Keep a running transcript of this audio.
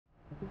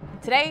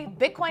Today,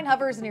 Bitcoin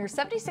hovers near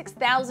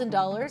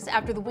 $76,000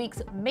 after the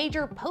week's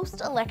major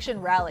post-election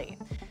rally.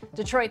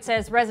 Detroit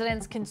says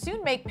residents can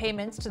soon make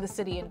payments to the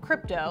city in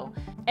crypto,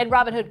 and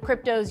Robinhood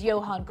Crypto's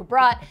Johann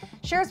Kerbrat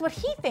shares what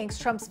he thinks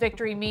Trump's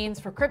victory means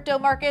for crypto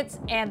markets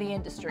and the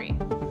industry.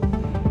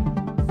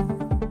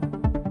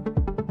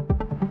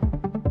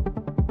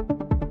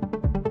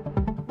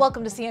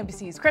 Welcome to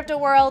CNBC's Crypto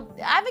World.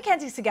 I'm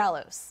Mackenzie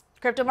Sigalos.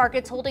 Crypto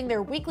markets holding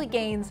their weekly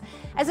gains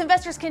as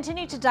investors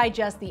continue to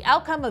digest the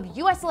outcome of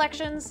U.S.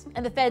 elections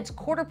and the Fed's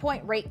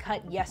quarter-point rate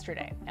cut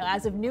yesterday. Now,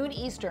 as of noon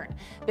Eastern,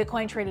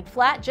 Bitcoin traded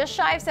flat just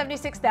shy of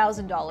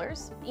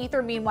 $76,000.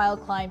 Ether, meanwhile,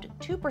 climbed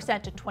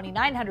 2% to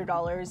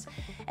 $2,900.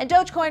 And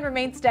Dogecoin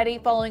remained steady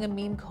following a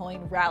meme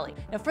coin rally.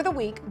 Now, for the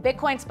week,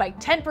 Bitcoin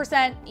spiked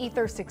 10%,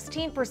 Ether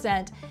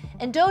 16%,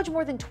 and Doge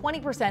more than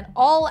 20%,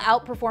 all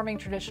outperforming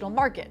traditional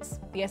markets.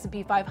 The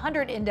S&P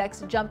 500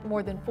 index jumped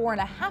more than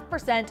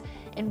 4.5%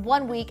 in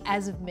 1 week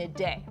as of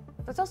midday.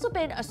 There's also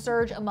been a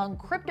surge among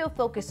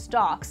crypto-focused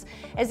stocks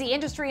as the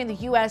industry in the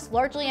U.S.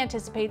 largely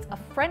anticipates a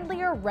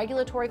friendlier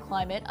regulatory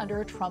climate under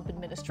a Trump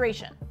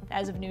administration.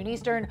 As of noon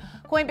Eastern,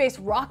 Coinbase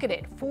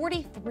rocketed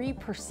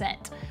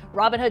 43%,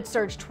 Robinhood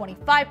surged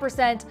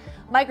 25%,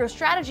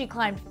 MicroStrategy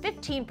climbed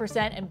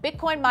 15%, and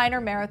Bitcoin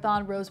miner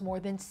Marathon rose more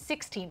than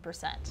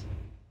 16%.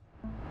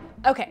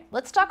 Okay,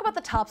 let's talk about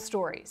the top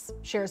stories.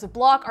 Shares of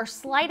Block are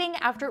sliding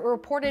after it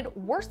reported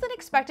worse than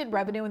expected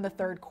revenue in the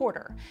third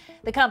quarter.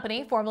 The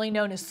company, formerly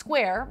known as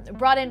Square,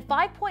 brought in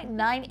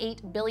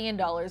 $5.98 billion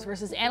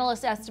versus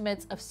analyst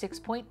estimates of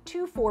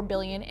 $6.24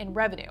 billion in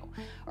revenue.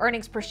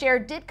 Earnings per share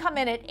did come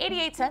in at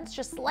 88 cents,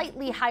 just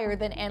slightly higher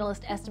than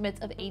analyst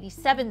estimates of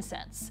 87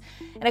 cents.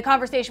 In a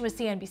conversation with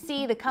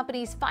CNBC, the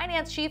company's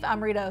finance chief,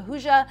 Amrita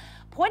Ahuja,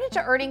 pointed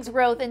to earnings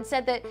growth and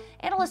said that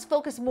analysts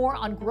focus more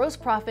on gross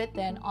profit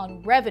than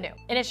on revenue.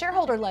 In a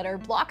shareholder letter,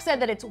 Block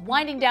said that it's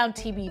winding down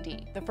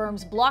TBD, the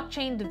firm's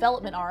blockchain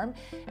development arm,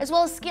 as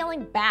well as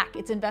scaling back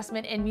its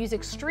investment in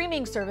music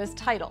streaming service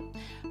Tidal.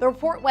 The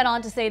report went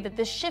on to say that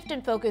this shift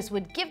in focus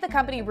would give the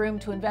company room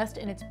to invest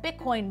in its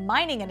Bitcoin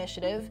mining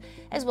initiative,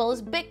 as well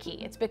as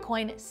BitKey, its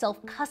Bitcoin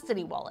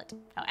self-custody wallet.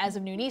 Now, as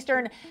of noon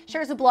Eastern,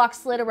 shares of Block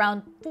slid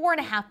around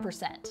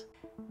 4.5%.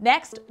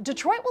 Next,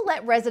 Detroit will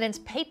let residents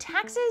pay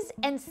taxes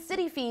and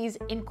city fees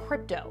in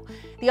crypto.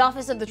 The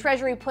Office of the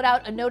Treasury put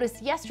out a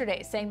notice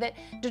yesterday saying that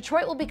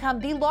Detroit will become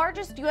the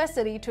largest U.S.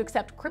 city to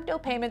accept crypto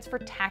payments for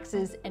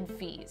taxes and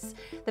fees.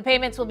 The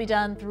payments will be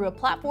done through a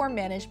platform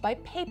managed by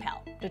PayPal.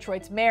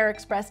 Detroit's mayor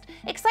expressed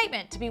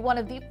excitement to be one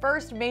of the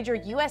first major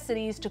U.S.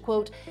 cities to,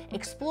 quote,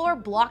 explore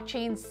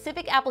blockchain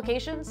civic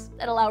applications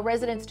that allow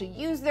residents to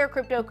use their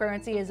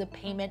cryptocurrency as a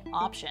payment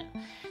option.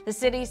 The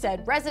city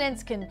said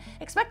residents can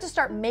expect to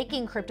start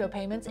making crypto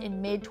payments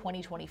in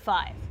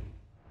mid-2025.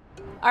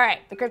 All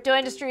right, the crypto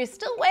industry is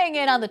still weighing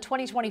in on the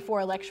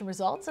 2024 election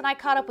results, and I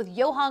caught up with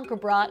Johann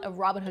Kerbrat of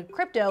Robinhood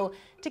Crypto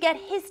to get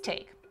his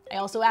take. I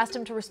also asked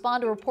him to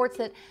respond to reports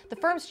that the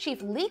firm's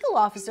chief legal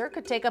officer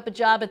could take up a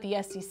job at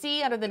the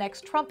SEC under the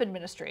next Trump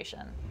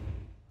administration.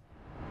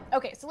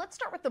 Okay, so let's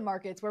start with the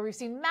markets, where we've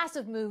seen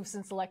massive moves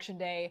since Election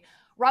Day.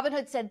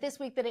 Robinhood said this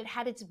week that it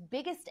had its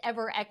biggest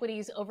ever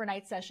equities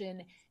overnight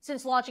session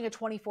since launching a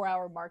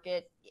 24-hour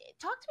market.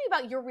 Talk to me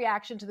about your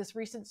reaction to this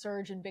recent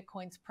surge in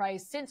Bitcoin's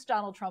price since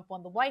Donald Trump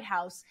won the White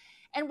House,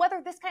 and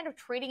whether this kind of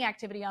trading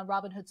activity on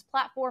Robinhood's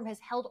platform has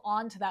held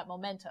on to that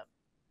momentum.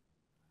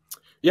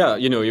 Yeah,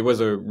 it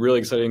was a really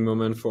exciting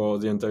moment for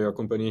the entire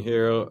company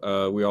here.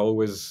 We are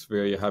always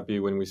very happy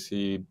when we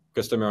see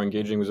customer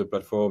engaging with the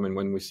platform and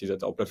when we see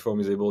that our platform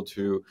is able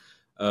to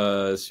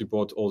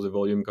support all the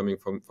volume coming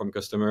from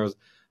customers.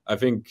 I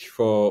think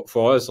for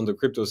us on the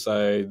crypto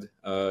side,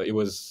 it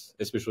was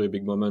especially a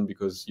big moment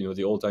because,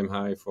 the all-time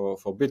high for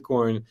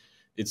Bitcoin,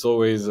 it's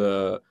always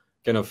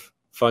kind of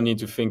funny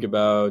to think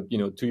about,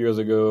 2 years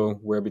ago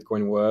where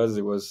Bitcoin was.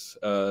 It was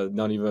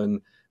not even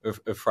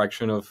a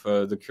fraction of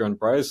the current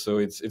price. So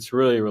it's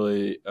really,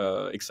 really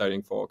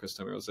exciting for our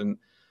customers. And,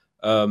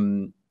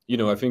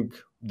 I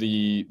think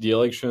the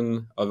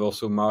election have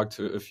also marked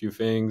a few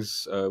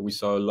things. We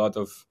saw a lot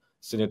of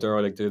senators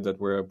elected that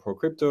were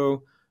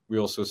pro-crypto. We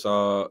also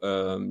saw,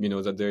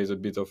 that there is a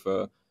bit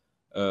of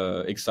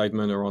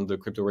excitement around the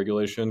crypto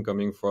regulation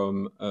coming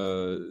from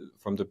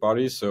the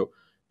party. So,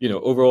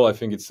 overall, I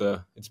think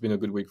it's been a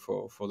good week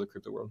for the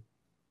crypto world.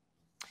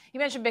 You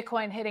mentioned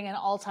Bitcoin hitting an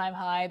all-time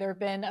high. There have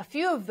been a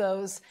few of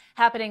those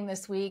happening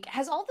this week.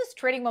 Has all this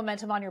trading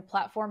momentum on your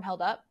platform held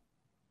up?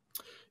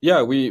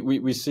 Yeah,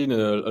 we've seen a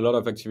lot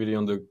of activity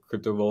on the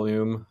crypto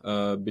volume,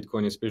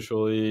 Bitcoin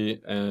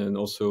especially, and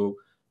also,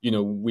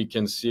 we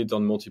can see it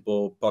on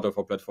multiple parts of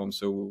our platform.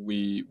 So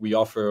we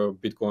offer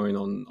Bitcoin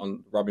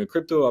on Robinhood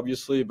Crypto,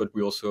 obviously, but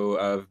we also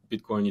have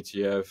Bitcoin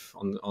ETF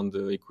on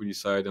the equity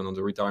side and on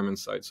the retirement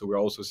side. So we're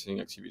also seeing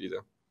activity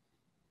there.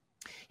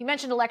 You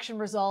mentioned election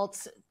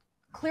results.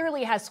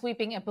 Clearly has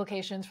sweeping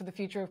implications for the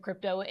future of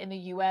crypto in the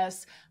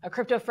U.S., a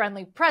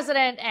crypto-friendly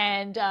president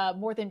and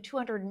more than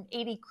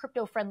 280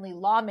 crypto-friendly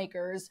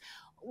lawmakers.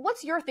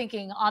 what's your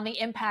thinking on the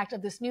impact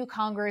of this new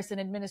Congress and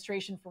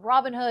administration for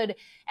Robinhood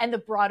and the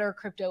broader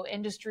crypto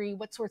industry?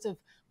 What sorts of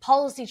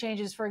policy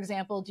changes, for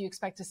example, do you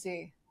expect to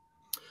see?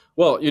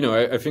 Well,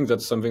 I think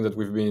that's something that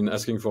we've been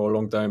asking for a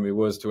long time. It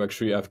was to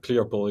actually have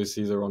clear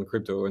policies around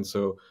crypto. And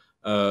so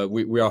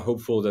we are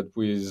hopeful that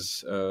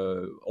with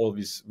all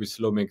these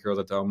lawmakers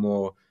that are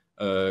more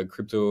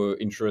crypto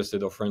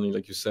interested or friendly,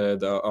 like you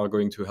said, are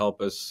going to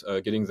help us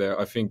getting there.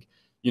 I think,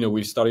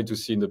 we've started to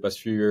see in the past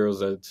few years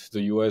that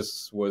the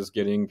US was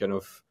getting kind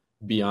of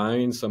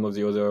behind some of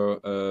the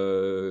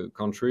other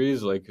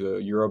countries, like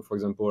Europe, for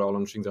example, are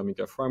launching their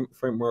MiCA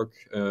framework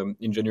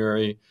in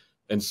January.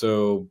 And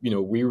so,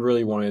 we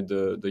really wanted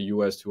the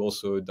US to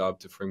also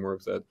adopt a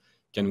framework that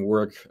can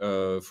work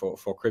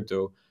for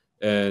crypto.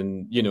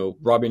 And,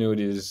 Robinhood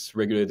is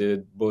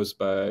regulated both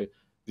by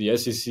the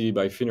SEC,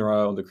 by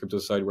FINRA on the crypto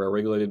side. We're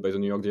regulated by the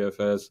New York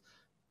DFS.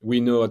 We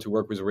know how to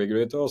work with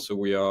regulators, so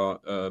we are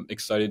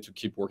excited to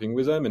keep working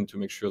with them and to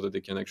make sure that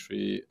they can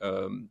actually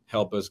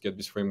help us get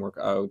this framework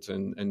out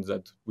and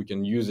that we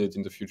can use it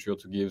in the future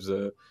to give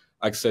the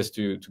access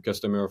to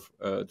customers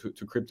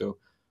to crypto.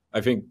 I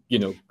think,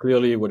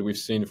 clearly what we've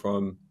seen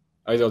from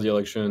either the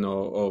election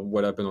or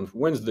what happened on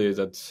Wednesday,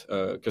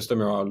 that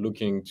customers are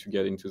looking to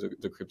get into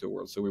the crypto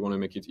world. So we want to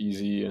make it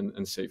easy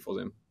and safe for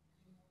them.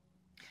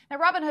 Now,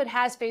 Robinhood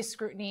has faced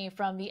scrutiny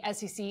from the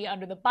SEC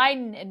under the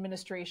Biden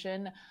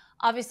administration.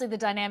 Obviously, the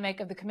dynamic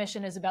of the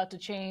commission is about to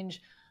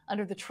change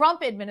under the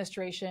Trump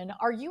administration.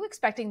 Are you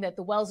expecting that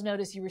the Wells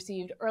notice you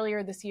received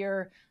earlier this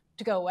year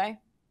to go away?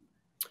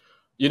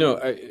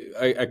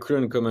 I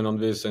couldn't comment on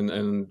this,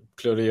 and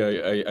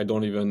clearly I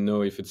don't even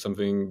know if it's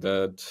something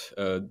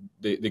that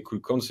they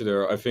could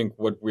consider. I think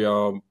what we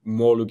are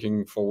more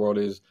looking forward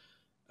is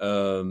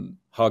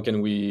how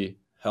can we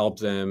help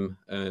them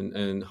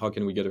and how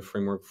can we get a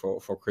framework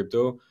for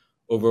crypto.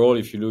 Overall,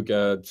 if you look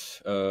at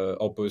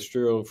our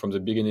posture from the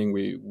beginning,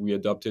 we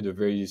adopted a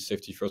very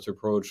safety-first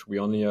approach. We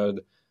only had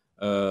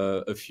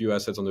a few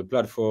assets on the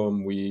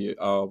platform. We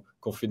are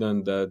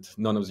confident that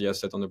none of the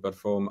assets on the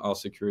platform are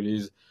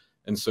securities.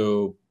 And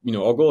so,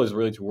 our goal is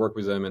really to work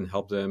with them and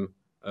help them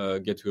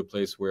get to a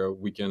place where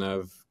we can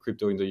have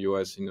crypto in the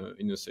US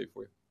in a safe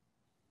way.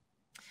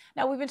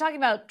 Now, we've been talking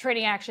about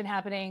trading action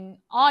happening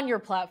on your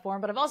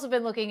platform, but I've also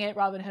been looking at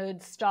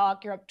Robinhood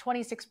stock. You're up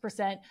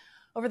 26%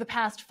 over the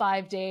past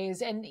 5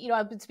 days. And,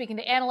 I've been speaking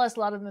to analysts. A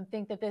lot of them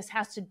think that this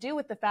has to do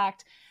with the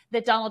fact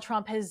that Donald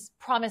Trump has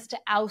promised to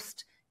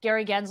oust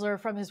Gary Gensler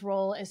from his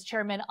role as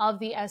chairman of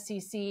the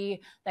SEC.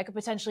 That could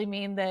potentially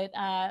mean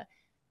that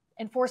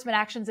enforcement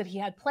actions that he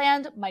had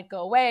planned might go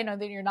away. I know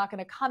that you're not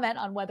going to comment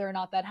on whether or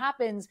not that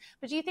happens,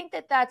 but do you think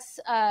that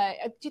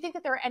do you think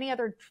that there are any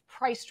other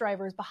price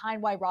drivers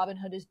behind why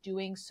Robinhood is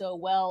doing so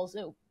well?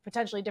 So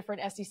potentially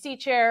different SEC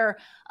chair,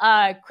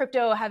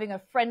 crypto having a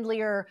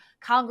friendlier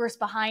Congress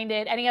behind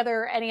it. Any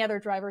other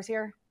drivers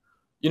here?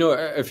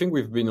 I think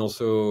we've been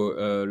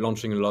also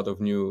launching a lot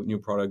of new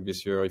product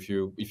this year. If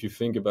you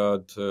think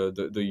about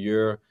the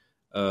year,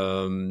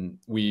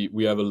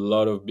 we have a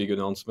lot of big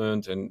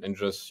announcements, and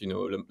just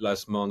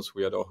last month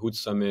we had our Hood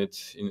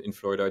Summit in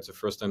Florida. It's the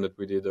first time that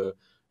we did a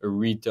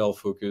retail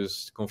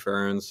focused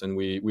conference, and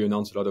we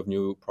announced a lot of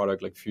new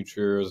product like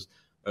futures,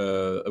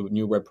 a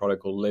new web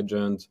product called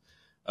Legend,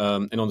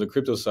 and on the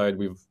crypto side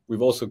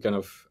we've also kind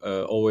of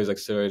always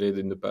accelerated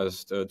in the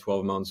past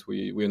 12 months.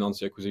 We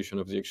announced the acquisition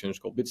of the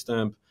exchange called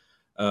Bitstamp.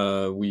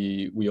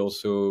 We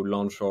also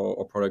launched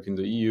our product in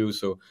the EU.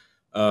 So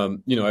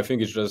I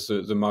think it's just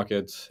the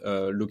market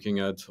looking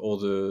at all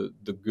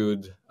the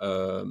good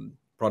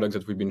products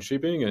that we've been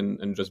shipping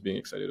and just being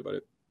excited about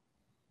it.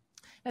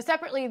 Now,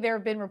 separately, there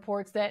have been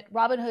reports that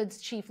Robinhood's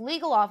chief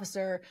legal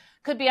officer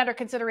could be under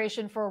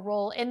consideration for a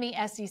role in the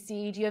SEC.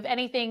 Do you have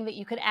anything that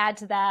you could add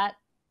to that?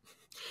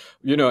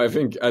 I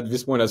think at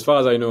this point, as far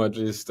as I know, at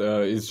least,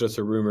 it's just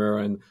a rumor.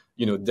 And,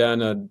 Dan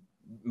had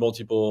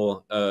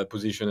multiple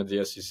position at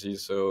the SEC,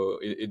 so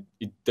it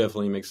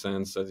definitely makes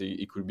sense that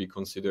he could be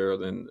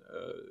considered. And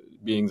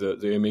being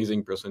the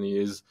amazing person he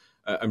is,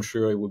 I'm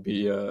sure he would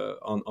be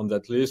on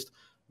that list.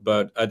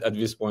 But at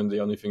this point, the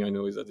only thing I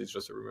know is that it's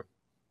just a rumor.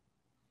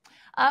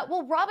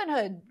 Will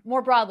Robinhood,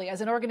 more broadly,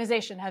 as an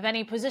organization, have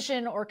any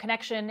position or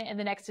connection in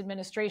the next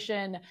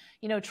administration?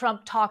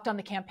 Trump talked on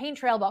the campaign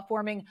trail about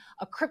forming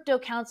a crypto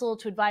council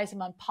to advise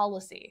him on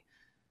policy.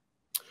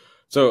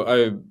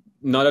 So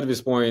not at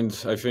this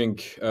point. I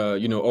think,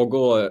 our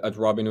goal at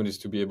Robinhood is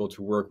to be able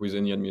to work with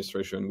any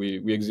administration.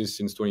 We exist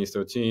since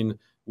 2013.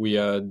 We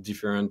had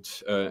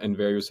different and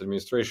various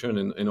administration,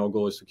 and our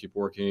goal is to keep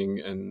working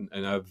and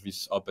have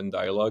this open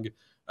dialogue.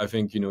 I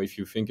think, if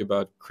you think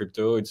about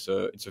crypto, it's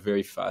a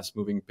very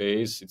fast-moving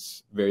pace.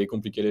 It's very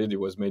complicated. It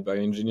was made by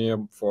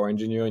for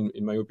engineer,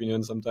 in my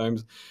opinion,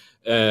 sometimes.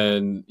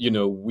 And,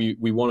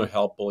 we want to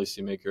help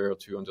policymakers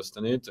to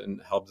understand it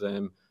and help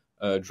them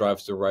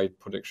drive the right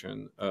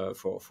protection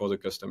for the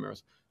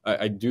customers.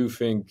 I do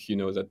think,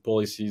 that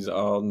policies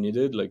are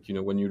needed. Like,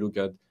 when you look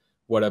at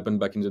what happened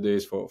back in the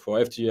days for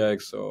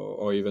FTX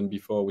or even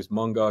before with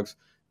Mongox,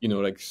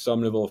 like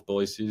some level of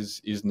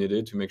policies is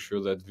needed to make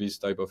sure that this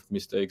type of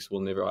mistakes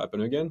will never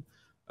happen again.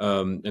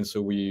 And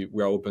so we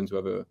are open to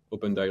have an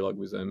open dialogue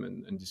with them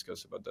and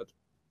discuss about that.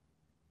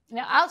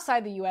 Now,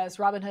 outside the U.S.,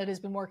 Robinhood has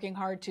been working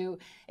hard to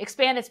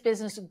expand its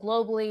business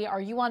globally. Are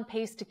you on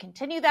pace to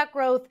continue that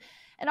growth?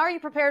 And are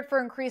you prepared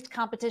for increased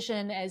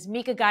competition as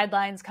MiCA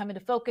guidelines come into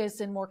focus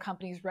and more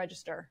companies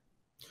register?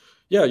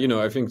 Yeah,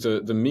 I think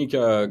the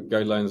MiCA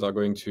guidelines are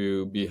going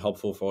to be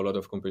helpful for a lot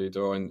of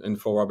competitors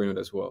and for Robinhood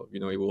as well.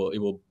 It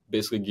will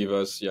basically give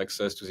us the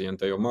access to the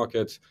entire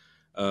market.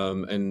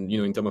 And,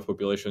 in terms of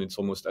population, it's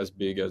almost as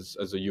big as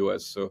the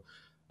US. So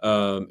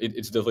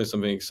it's definitely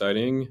something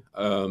exciting.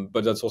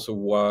 But that's also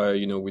why,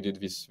 we did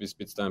this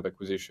Bitstamp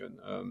acquisition.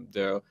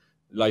 Their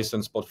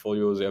licensed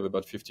portfolios, they have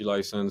about 50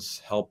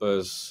 licenses, help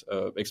us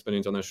expand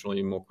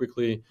internationally more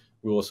quickly.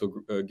 We also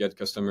get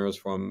customers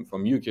from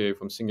UK,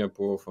 from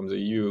Singapore, from the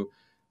EU.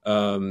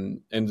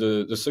 And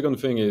the second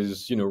thing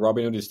is,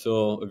 Robinhood is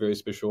still a very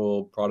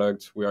special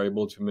product. We are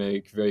able to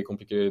make very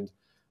complicated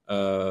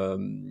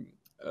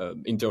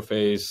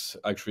interface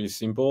actually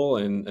simple.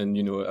 And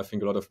I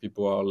think a lot of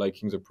people are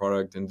liking the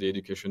product and the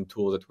education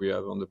tool that we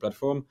have on the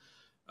platform.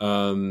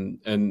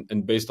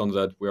 And based on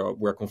that,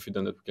 we're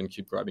confident that we can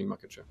keep grabbing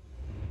market share.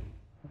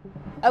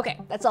 Okay,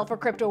 that's all for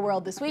Crypto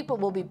World this week, but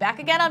we'll be back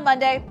again on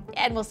Monday,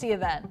 and we'll see you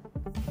then.